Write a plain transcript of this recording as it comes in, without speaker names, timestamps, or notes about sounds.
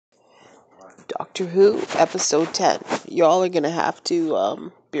Doctor Who, episode 10. Y'all are gonna have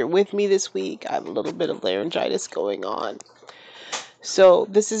to bear with me this week. I have a little bit of laryngitis going on. So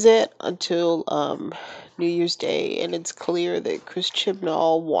this is it until New Year's Day, and it's clear that Chris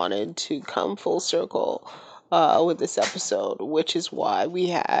Chibnall wanted to come full circle with this episode, which is why we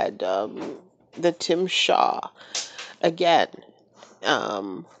had the Tim Shaw again,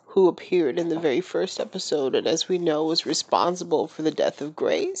 who appeared in the very first episode, and as we know, was responsible for the death of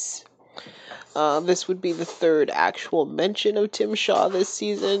Grace. This would be the third actual mention of Tim Shaw this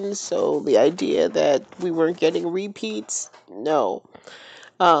season, so the idea that we weren't getting repeats, no.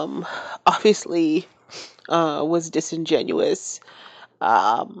 Obviously, was disingenuous.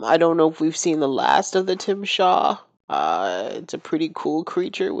 I don't know if we've seen the last of the Tim Shaw. It's a pretty cool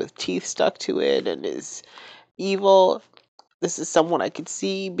creature with teeth stuck to it and is evil. This is someone I could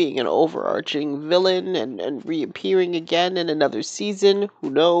see being an overarching villain and reappearing again in another season. Who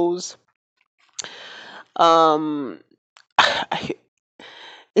knows?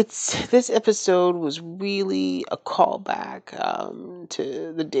 This episode was really a callback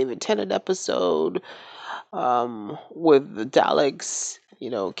to the David Tennant episode with the Daleks,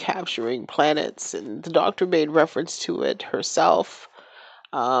 capturing planets, and the Doctor made reference to it herself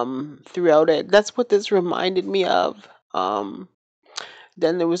throughout it. That's what this reminded me of.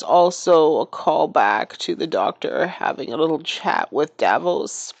 Then there was also a callback to the Doctor having a little chat with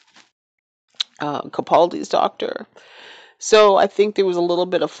Davos, Capaldi's doctor. So I think there was a little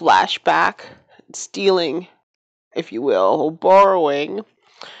bit of flashback, stealing, if you will, or borrowing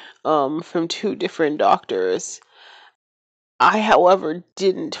from two different doctors. I, however,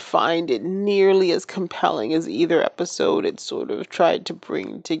 didn't find it nearly as compelling as either episode it sort of tried to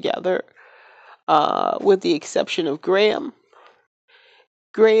bring together, with the exception of Graham.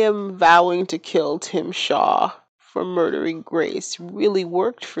 Graham vowing to kill Tim Shaw for murdering Grace really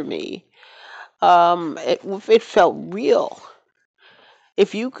worked for me. It felt real.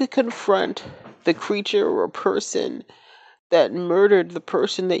 If you could confront the creature or person that murdered the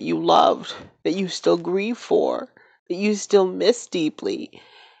person that you loved, that you still grieve for, that you still miss deeply,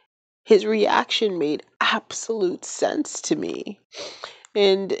 his reaction made absolute sense to me.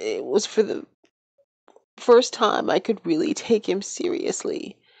 And it was for the first time I could really take him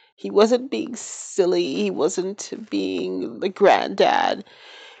seriously. He wasn't being silly. He wasn't being the granddad.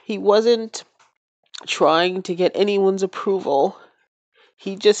 He wasn't trying to get anyone's approval.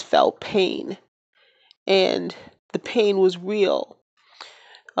 He just felt pain. And the pain was real.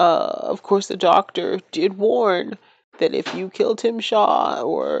 Of course, the Doctor did warn that if you kill Tim Shaw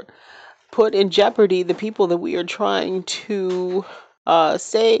or put in jeopardy the people that we are trying to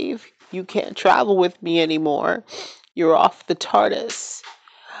save, you can't travel with me anymore. You're off the TARDIS.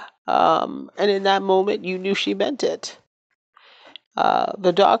 And in that moment, you knew she meant it.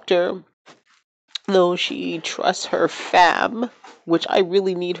 The Doctor, though she trusts her fam, which I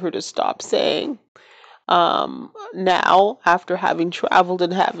really need her to stop saying, now, after having traveled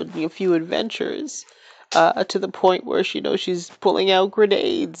and having a few adventures, to the point where she's pulling out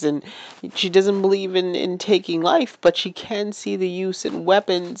grenades, and she doesn't believe in taking life, but she can see the use in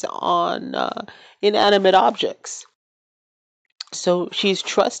weapons on inanimate objects. So she's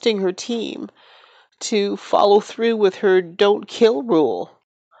trusting her team to follow through with her don't kill rule,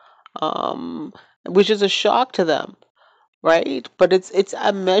 which is a shock to them. Right? But it's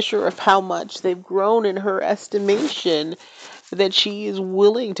a measure of how much they've grown in her estimation, that she is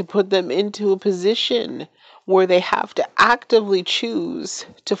willing to put them into a position where they have to actively choose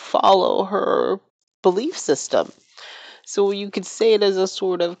to follow her belief system. So you could say it as a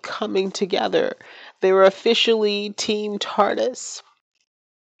sort of coming together. They were officially Team TARDIS.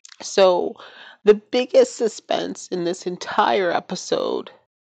 So the biggest suspense in this entire episode,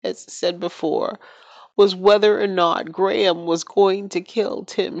 as I said before, was whether or not Graham was going to kill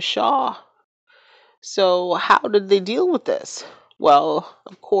Tim Shaw. So how did they deal with this? Well,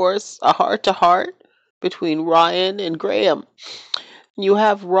 of course, a heart-to-heart between Ryan and Graham. You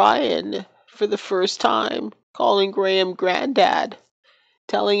have Ryan, for the first time, calling Graham granddad,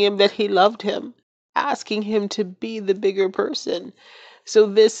 telling him that he loved him, asking him to be the bigger person. So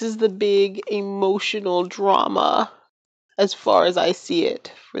this is the big emotional drama, as far as I see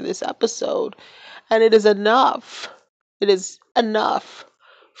it, for this episode. And it is enough. It is enough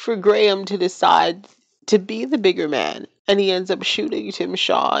for Graham to decide to be the bigger man. And he ends up shooting Tim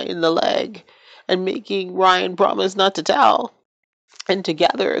Shaw in the leg and making Ryan promise not to tell. And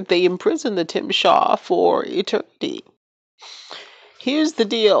together they imprison the Tim Shaw for eternity. Here's the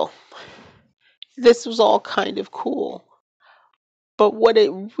deal. This was all kind of cool. But what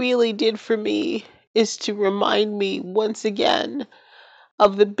it really did for me is to remind me once again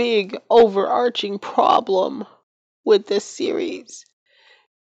of the big overarching problem with this series.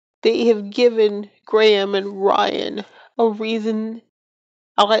 They have given Graham and Ryan a raison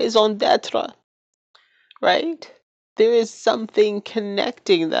d'etre, right? There is something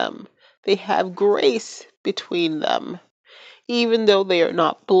connecting them. They have grace between them, even though they are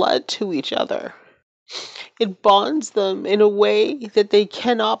not blood to each other. It bonds them in a way that they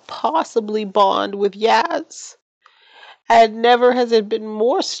cannot possibly bond with Yaz. And never has it been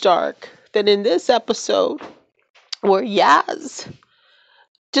more stark than in this episode, where Yaz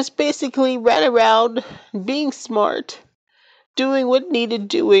just basically ran around being smart, doing what needed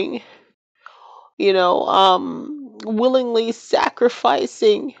doing, willingly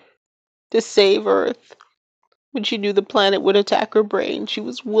sacrificing to save Earth. When she knew the planet would attack her brain, she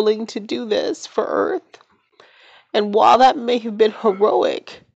was willing to do this for Earth. And while that may have been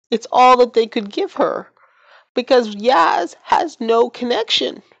heroic, it's all that they could give her, because Yaz has no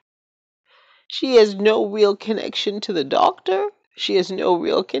connection. She has no real connection to the Doctor. She has no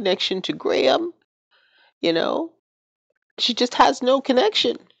real connection to Graham. You know, she just has no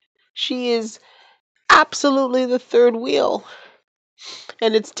connection. She is absolutely the third wheel.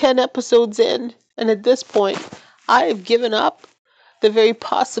 And it's 10 episodes in, and at this point, I have given up the very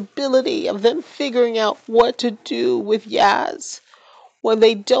possibility of them figuring out what to do with Yaz when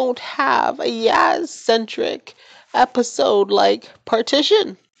they don't have a Yaz-centric episode like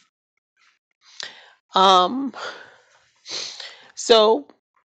Partition. So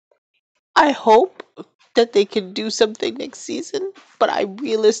I hope that they can do something next season, but I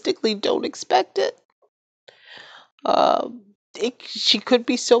realistically don't expect it. She could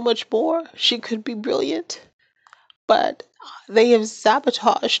be so much more. She could be brilliant, but they have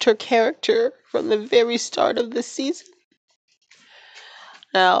sabotaged her character from the very start of this season.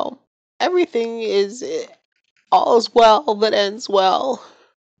 Now, everything is all's well that ends well.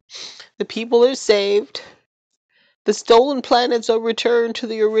 The people are saved. The stolen planets are returned to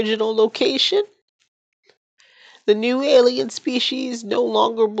the original location. The new alien species no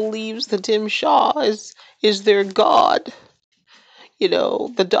longer believes that Tim Shaw is their god.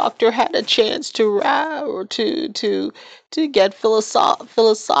 The Doctor had a chance to get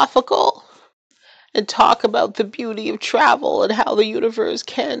philosophical and talk about the beauty of travel and how the universe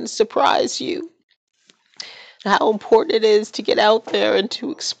can surprise you. And how important it is to get out there and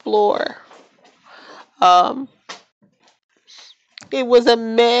to explore. It was a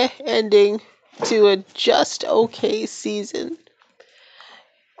meh ending to a just okay season.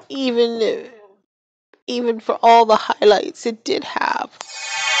 Even for all the highlights it did have.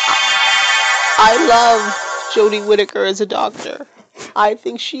 I love Jodie Whittaker as a Doctor. I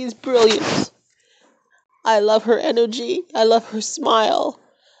think she's brilliant. I love her energy. I love her smile.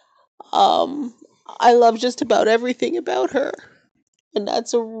 I love just about everything about her. And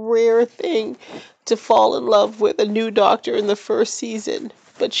that's a rare thing to fall in love with a new Doctor in the first season.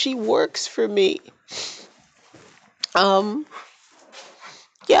 But she works for me.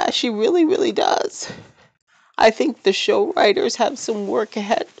 Yeah, she really, really does. I think the show writers have some work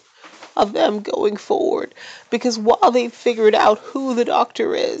ahead of them going forward, because while they've figured out who the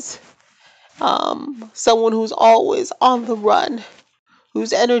Doctor is, someone who's always on the run,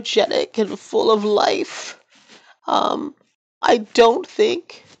 who's energetic and full of life, I don't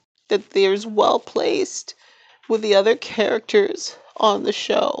think that there's well placed with the other characters on the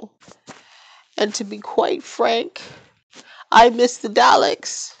show. And to be quite frank, I miss the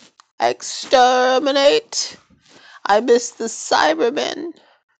Daleks. Exterminate. I miss the Cybermen.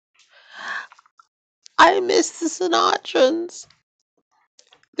 I miss the Sinatrans.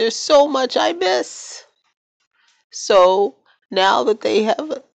 There's so much I miss. So now that they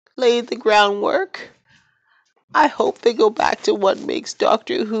have laid the groundwork, I hope they go back to what makes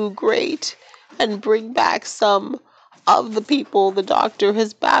Doctor Who great and bring back some of the people the Doctor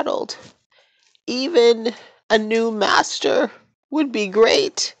has battled. Even a new master would be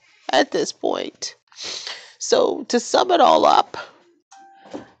great at this point. So to sum it all up,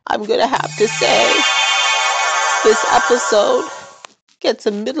 I'm going to have to say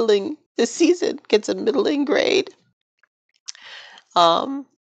this season gets a middling grade.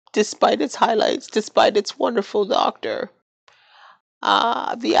 Despite its highlights, despite its wonderful Doctor.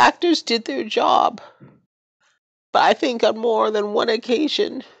 The actors did their job. But I think on more than one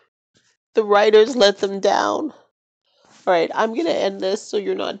occasion, the writers let them down. Alright, I'm going to end this so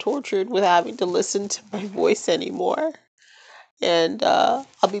you're not tortured with having to listen to my voice anymore. And I'll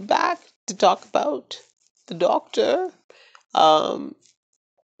be back to talk about the Doctor on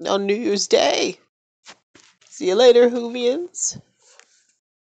New Year's Day. See you later, Whovians.